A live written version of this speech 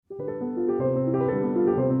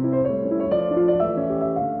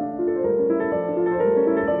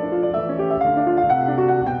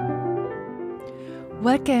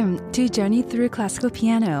Welcome to Journey Through Classical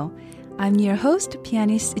Piano. I'm your host,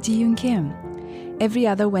 pianist Ji-Yoon Kim. Every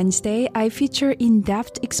other Wednesday, I feature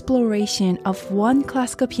in-depth exploration of one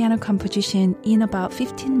classical piano composition in about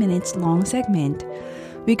 15 minutes long segment.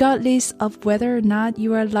 Regardless of whether or not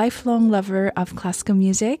you are a lifelong lover of classical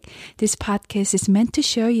music, this podcast is meant to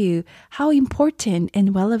show you how important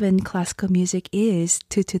and relevant classical music is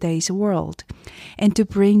to today's world, and to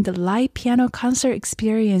bring the live piano concert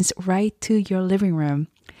experience right to your living room.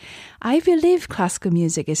 I believe classical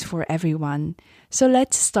music is for everyone, so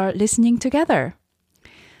let's start listening together.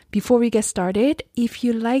 Before we get started, if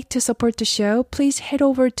you'd like to support the show, please head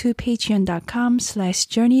over to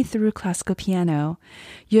patreon.com/journeythroughclassicalpiano.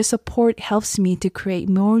 Your support helps me to create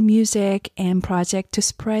more music and projects to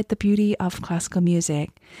spread the beauty of classical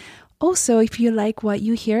music. Also, if you like what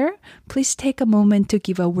you hear, please take a moment to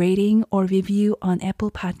give a rating or review on Apple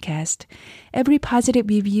Podcast. Every positive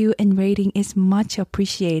review and rating is much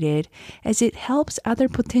appreciated, as it helps other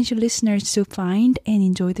potential listeners to find and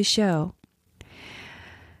enjoy the show.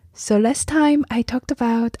 So last time I talked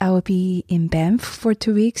about I will be in Banff for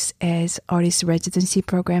 2 weeks as artist residency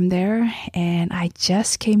program there, and I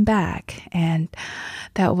just came back, and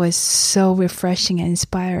that was so refreshing and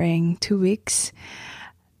inspiring 2 weeks.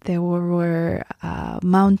 There were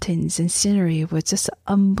mountains and scenery was just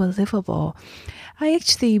unbelievable. I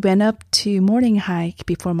actually went up to morning hike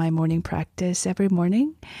before my morning practice every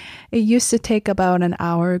morning. It used to take about an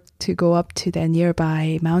hour to go up to the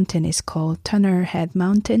nearby mountain. It's called Turner Head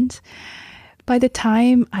Mountains. By the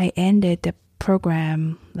time I ended the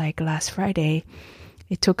program, like last Friday,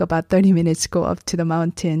 it took about 30 minutes to go up to the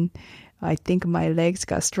mountain. I think my legs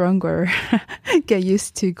got stronger, get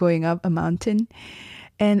used to going up a mountain.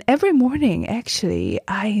 And every morning, actually,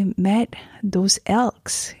 I met those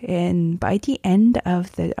elks. And by the end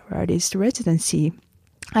of the artist residency,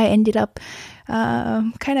 I ended up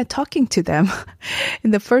kind of talking to them.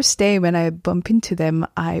 In the first day when I bumped into them,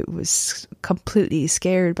 I was completely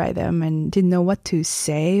scared by them and didn't know what to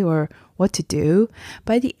say or what to do.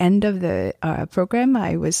 By the end of the program,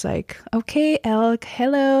 I was like, okay, elk,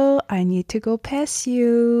 hello, I need to go past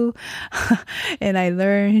you. And I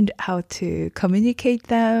learned how to communicate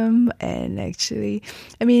them. And actually,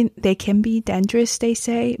 I mean, they can be dangerous, they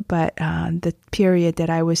say, but the period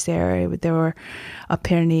that I was there, they were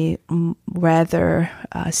apparently rather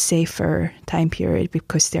safer time period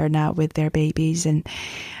because they're not with their babies. And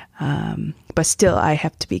but still, I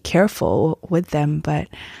have to be careful with them. But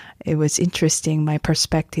it was interesting. My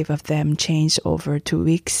perspective of them changed over 2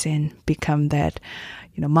 weeks and become that,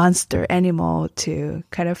 monster animal to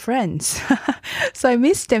kind of friends. So I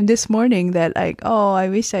missed them this morning that like, oh, I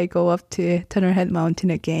wish I go up to Turner Head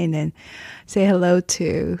Mountain again and say hello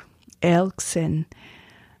to elks and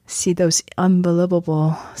see those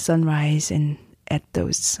unbelievable sunrise and at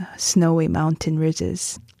those snowy mountain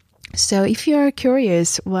ridges. So if you're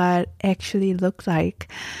curious what actually looked like,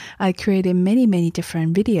 I created many, many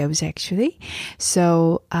different videos actually.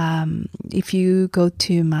 So if you go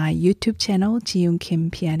to my YouTube channel, Ji-Yoon Kim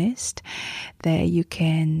Pianist, there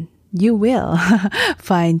you will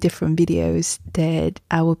find different videos that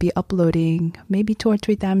I will be uploading maybe 2 or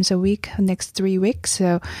 3 times a week next 3 weeks.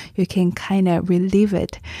 So you can kind of relive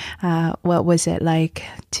it. What was it like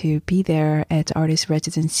to be there at artist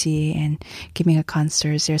residency and giving a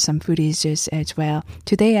concert? There's some footages as well.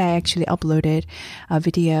 Today I actually uploaded a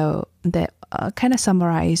video that kind of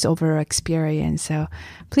summarize over experience. So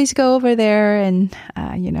please go over there and,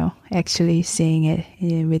 actually seeing it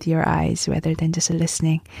with your eyes rather than just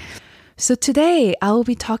listening. So today I will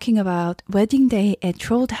be talking about Wedding Day at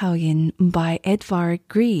Troldhagen by Edvard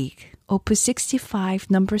Grieg, Opus 65,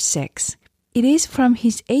 number 6. It is from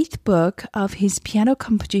his 8th book of his piano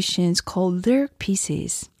compositions called Lyric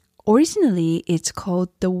Pieces. Originally, it's called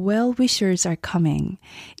The Well-Wishers Are Coming.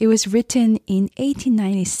 It was written in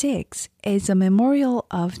 1896 as a memorial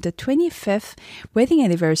of the 25th wedding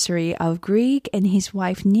anniversary of Grieg and his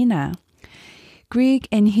wife Nina. Grieg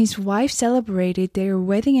and his wife celebrated their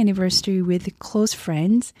wedding anniversary with close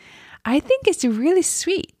friends. I think it's really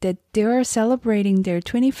sweet that they are celebrating their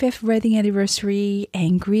 25th wedding anniversary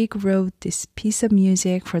and Grieg wrote this piece of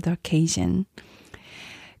music for the occasion.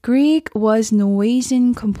 Grieg was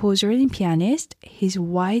Norwegian composer and pianist. He's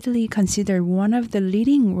widely considered one of the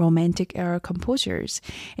leading Romantic era composers,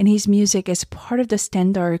 and his music is part of the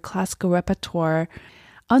standard classical repertoire.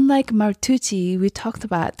 Unlike Martucci, we talked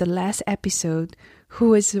about the last episode,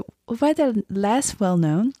 who is rather less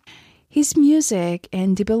well-known, his music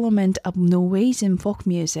and development of Norwegian folk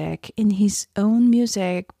music in his own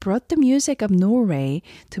music brought the music of Norway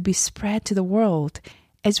to be spread to the world,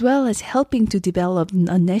 as well as helping to develop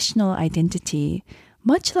a national identity.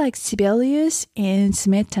 much like Sibelius and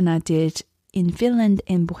Smetana did in Finland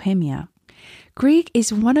and Bohemia. Grieg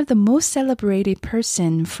is one of the most celebrated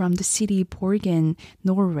person from the city Borgen,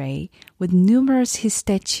 Norway, with numerous his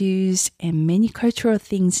statues and many cultural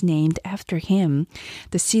things named after him.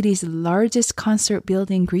 The city's largest concert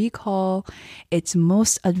building, Grieg Hall, its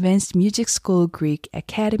most advanced music school, Grieg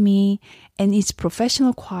Academy, and its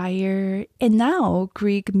professional choir, and now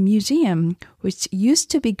Grieg Museum, which used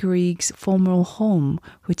to be Grieg's former home,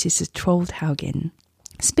 which is Troldhaugen.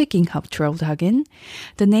 Speaking of Troldhaugen,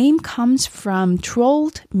 the name comes from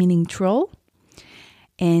Trold, meaning troll,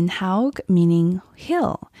 and Haug, meaning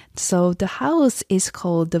hill. So the house is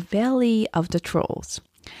called the Valley of the Trolls.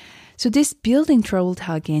 So this building,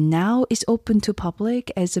 Troldhaugen, now is open to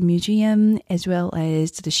public as a museum, as well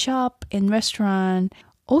as the shop and restaurant.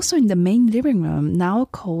 Also in the main living room, now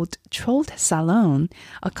called Trold Salon,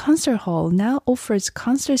 a concert hall now offers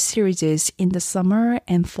concert series in the summer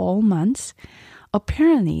and fall months.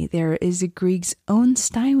 Apparently, there is Grieg's own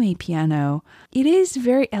Steinway piano. It is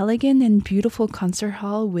very elegant and beautiful concert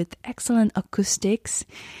hall with excellent acoustics,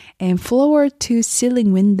 and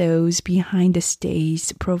floor-to-ceiling windows behind the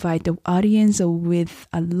stage provide the audience with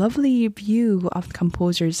a lovely view of the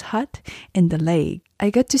composer's hut and the lake. I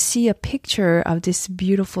got to see a picture of this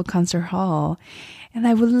beautiful concert hall, and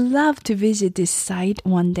I would love to visit this site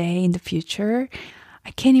one day in the future.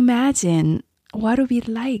 I can imagine what would it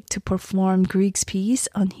be like to perform Grieg's piece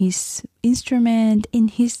on his instrument in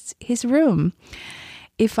his room?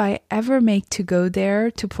 If I ever make to go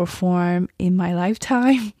there to perform in my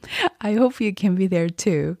lifetime, I hope you can be there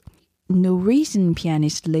too. Norwegian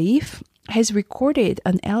pianist Leif has recorded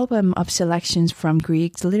an album of selections from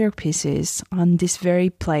Grieg's lyric pieces on this very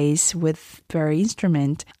place with very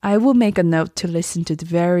instrument. I will make a note to listen to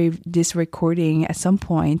this recording at some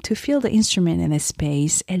point to feel the instrument in the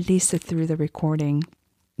space, at least through the recording.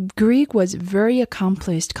 Grieg was very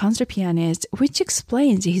accomplished concert pianist, which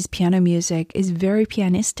explains his piano music is very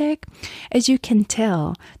pianistic. As you can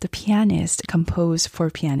tell, the pianist composed for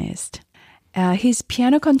pianist. His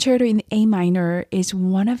piano concerto in A minor is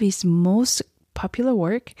one of his most popular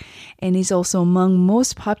work and is also among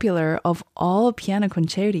most popular of all piano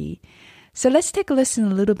concerti. So let's take a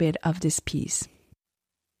listen a little bit of this piece.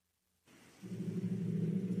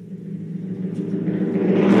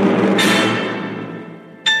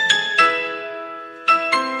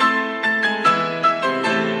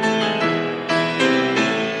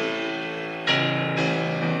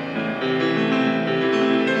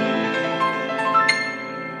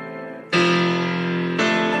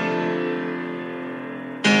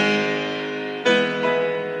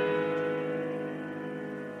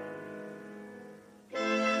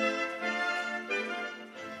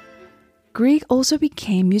 Grieg also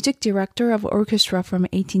became music director of orchestra from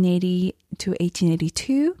 1880 to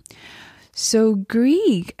 1882. So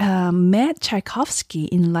Grieg met Tchaikovsky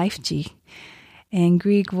in Leipzig, and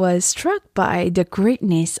Grieg was struck by the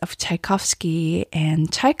greatness of Tchaikovsky,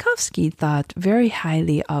 and Tchaikovsky thought very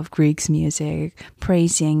highly of Grieg's music,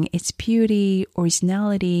 praising its beauty,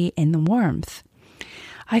 originality, and warmth.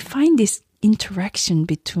 I find this interaction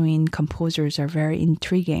between composers are very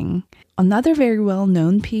intriguing. Another very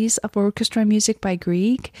well-known piece of orchestra music by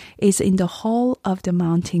Grieg is In the Hall of the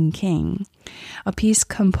Mountain King, a piece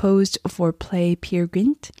composed for play Peer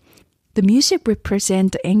Gynt. The music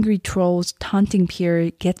represents the angry trolls taunting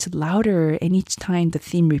Peer gets louder, and each time the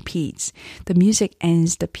theme repeats. The music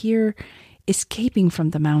ends the Peer escaping from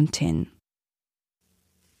the mountain.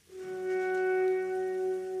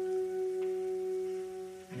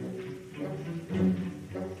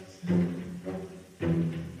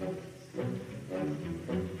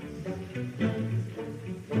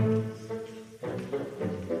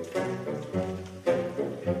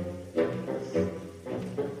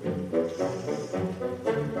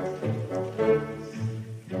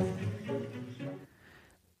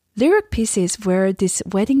 Lyric pieces where this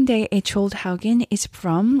wedding day at Troldhaugen is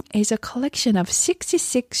from is a collection of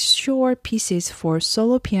 66 short pieces for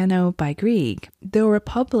solo piano by Grieg. They were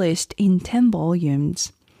published in 10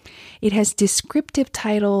 volumes. It has descriptive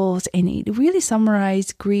titles and it really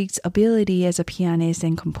summarizes Grieg's ability as a pianist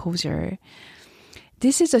and composer.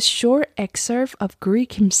 This is a short excerpt of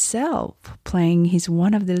Grieg himself playing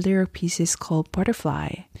one of the lyric pieces called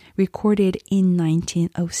Butterfly, recorded in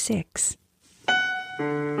 1906.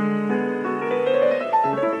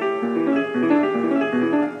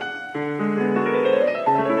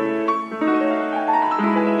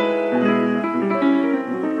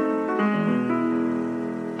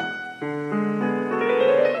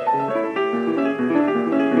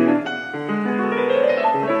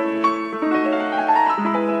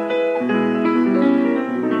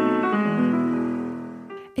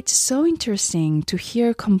 interesting to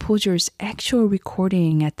hear composers' actual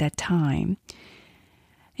recording at that time.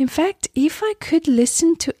 In fact, if I could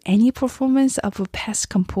listen to any performance of a past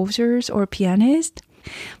composers or pianist,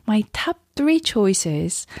 my top 3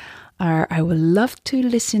 choices are I would love to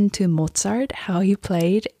listen to Mozart, how he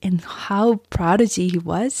played and how prodigy he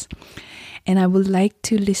was. And I would like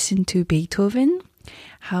to listen to Beethoven,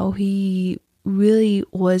 how he really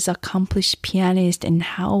was accomplished pianist and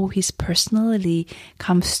how his personality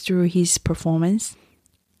comes through his performance.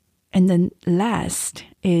 And then last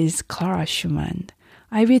is Clara Schumann.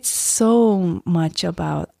 I read so much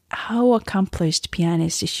about how accomplished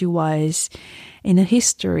pianist she was in the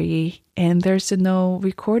history, and there's no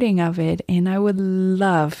recording of it, and I would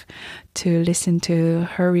love to listen to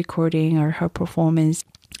her recording or her performance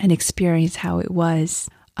and experience how it was.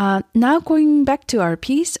 Now going back to our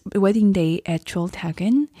piece, Wedding Day at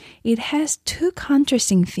Trollhättan, it has 2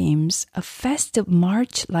 contrasting themes. A festive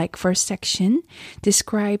march-like first section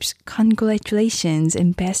describes congratulations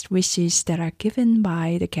and best wishes that are given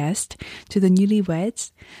by the guest to the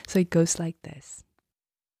newlyweds. So it goes like this.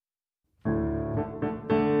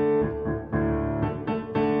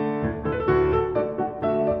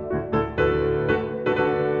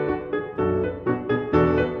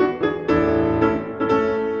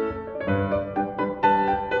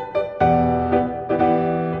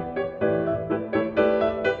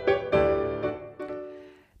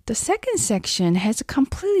 The second section has a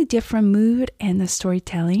completely different mood and the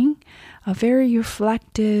storytelling, a very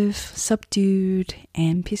reflective, subdued,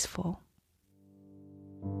 and peaceful.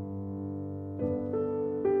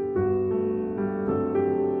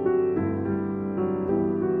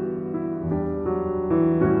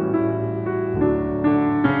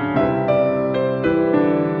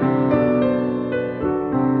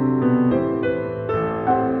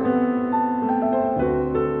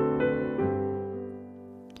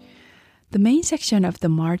 The main section of the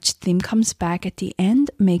march theme comes back at the end,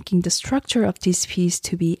 making the structure of this piece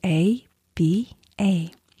to be A, B, A.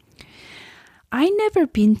 I never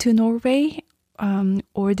been to Norway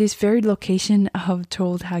or this very location of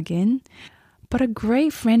Trollhättan, but a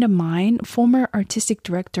great friend of mine, former artistic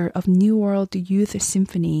director of New World Youth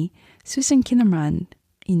Symphony, Susan Kinnerman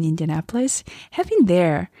in Indianapolis, have been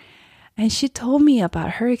there. And she told me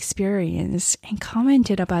about her experience and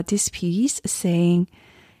commented about this piece, saying,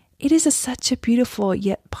 "It is such a beautiful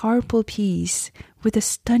yet powerful piece with a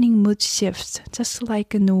stunning mood shift, just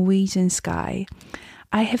like a Norwegian sky.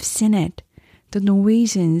 I have seen it. The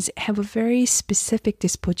Norwegians have a very specific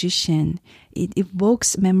disposition. It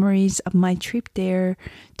evokes memories of my trip there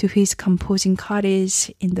to his composing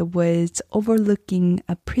cottage in the woods overlooking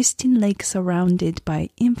a pristine lake surrounded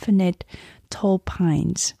by infinite tall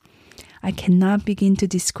pines. I cannot begin to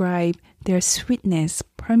describe their sweetness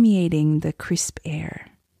permeating the crisp air."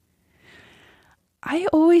 I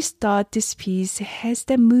always thought this piece has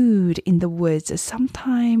that mood in the woods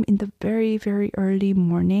sometime in the very, very early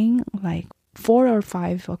morning, like 4 or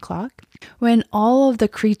 5 o'clock, when all of the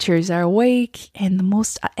creatures are awake and the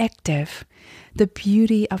most active, the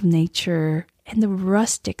beauty of nature and the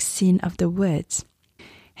rustic scene of the woods.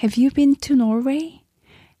 Have you been to Norway?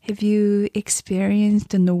 Have you experienced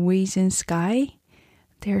the Norwegian sky?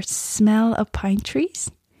 Their smell of pine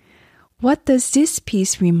trees? What does this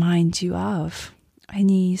piece remind you of?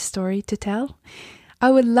 Any story to tell?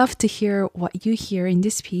 I would love to hear what you hear in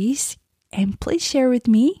this piece, and please share with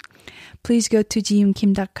me. Please go to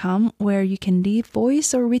jiyoonkim.com where you can leave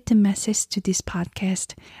voice or written message to this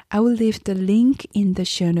podcast. I will leave the link in the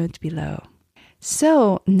show notes below.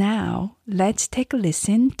 So now let's take a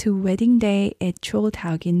listen to Wedding Day at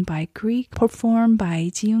Trollhättan by Grieg, performed by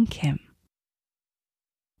Jiyoon Kim.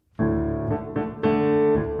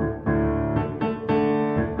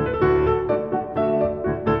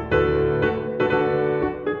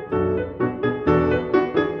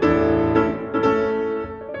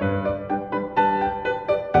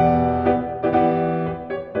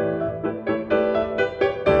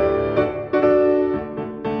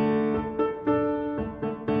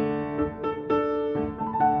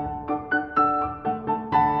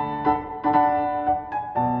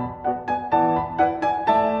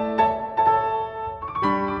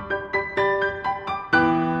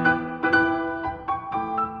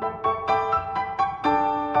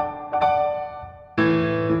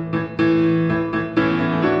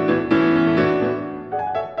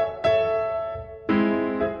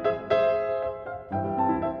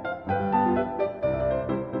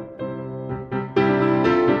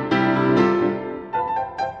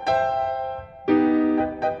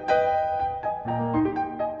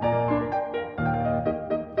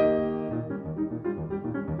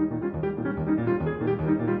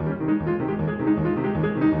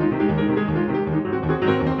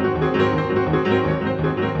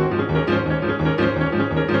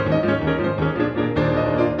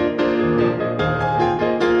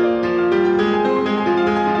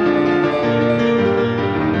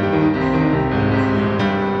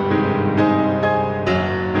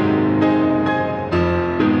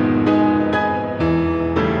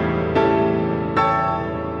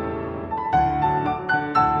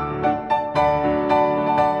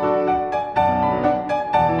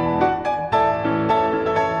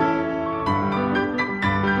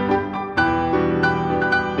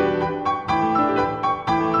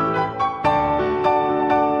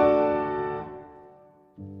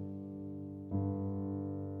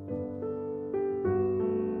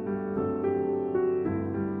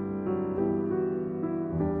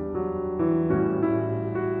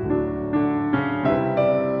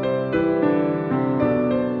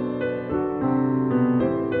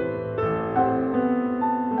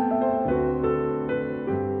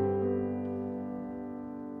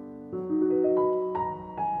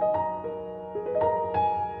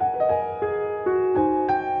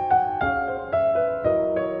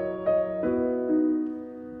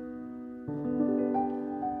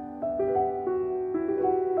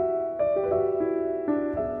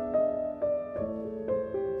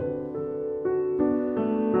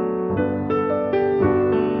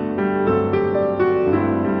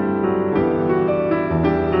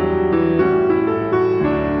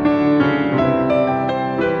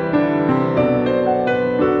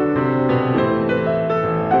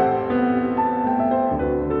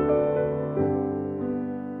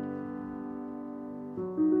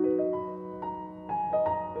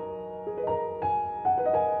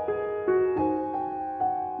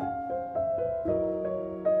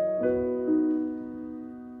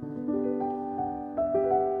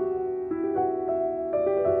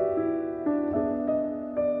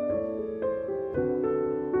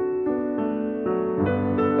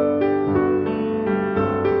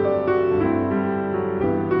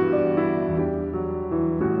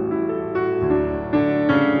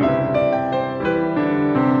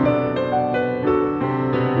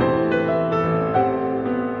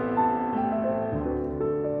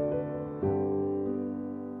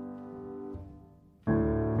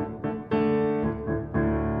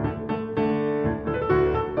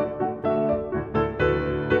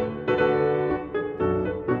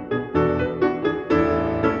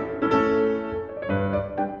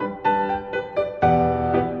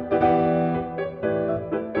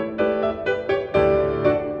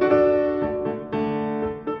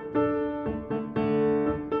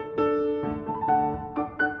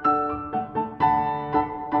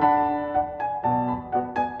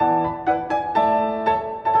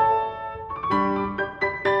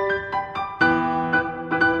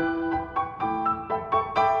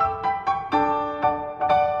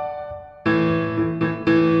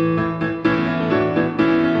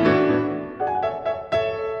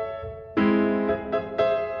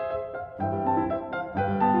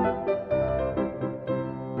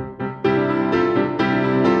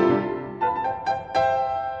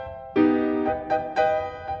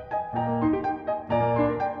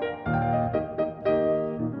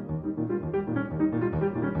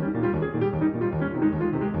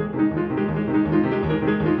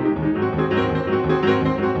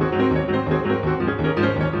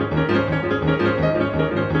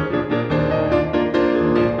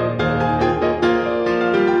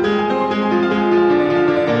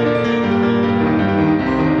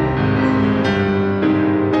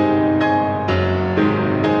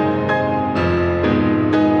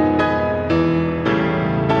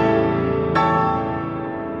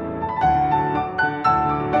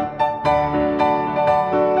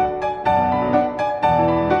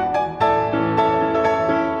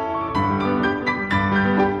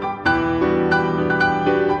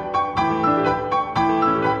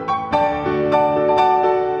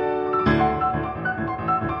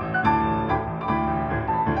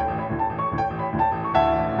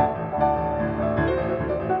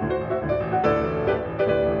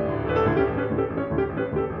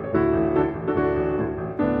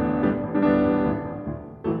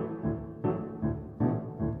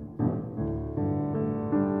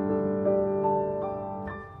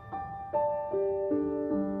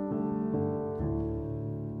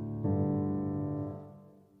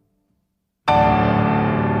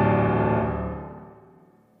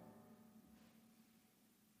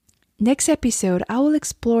 Next episode, I will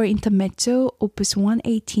explore Intermezzo Opus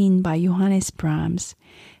 118 by Johannes Brahms.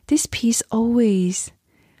 This piece always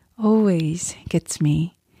gets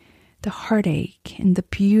me. The heartache and the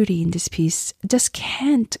beauty in this piece just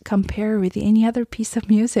can't compare with any other piece of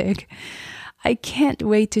music. I can't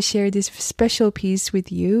wait to share this special piece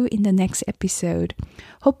with you in the next episode.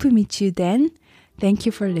 Hope to meet you then. Thank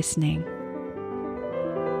you for listening.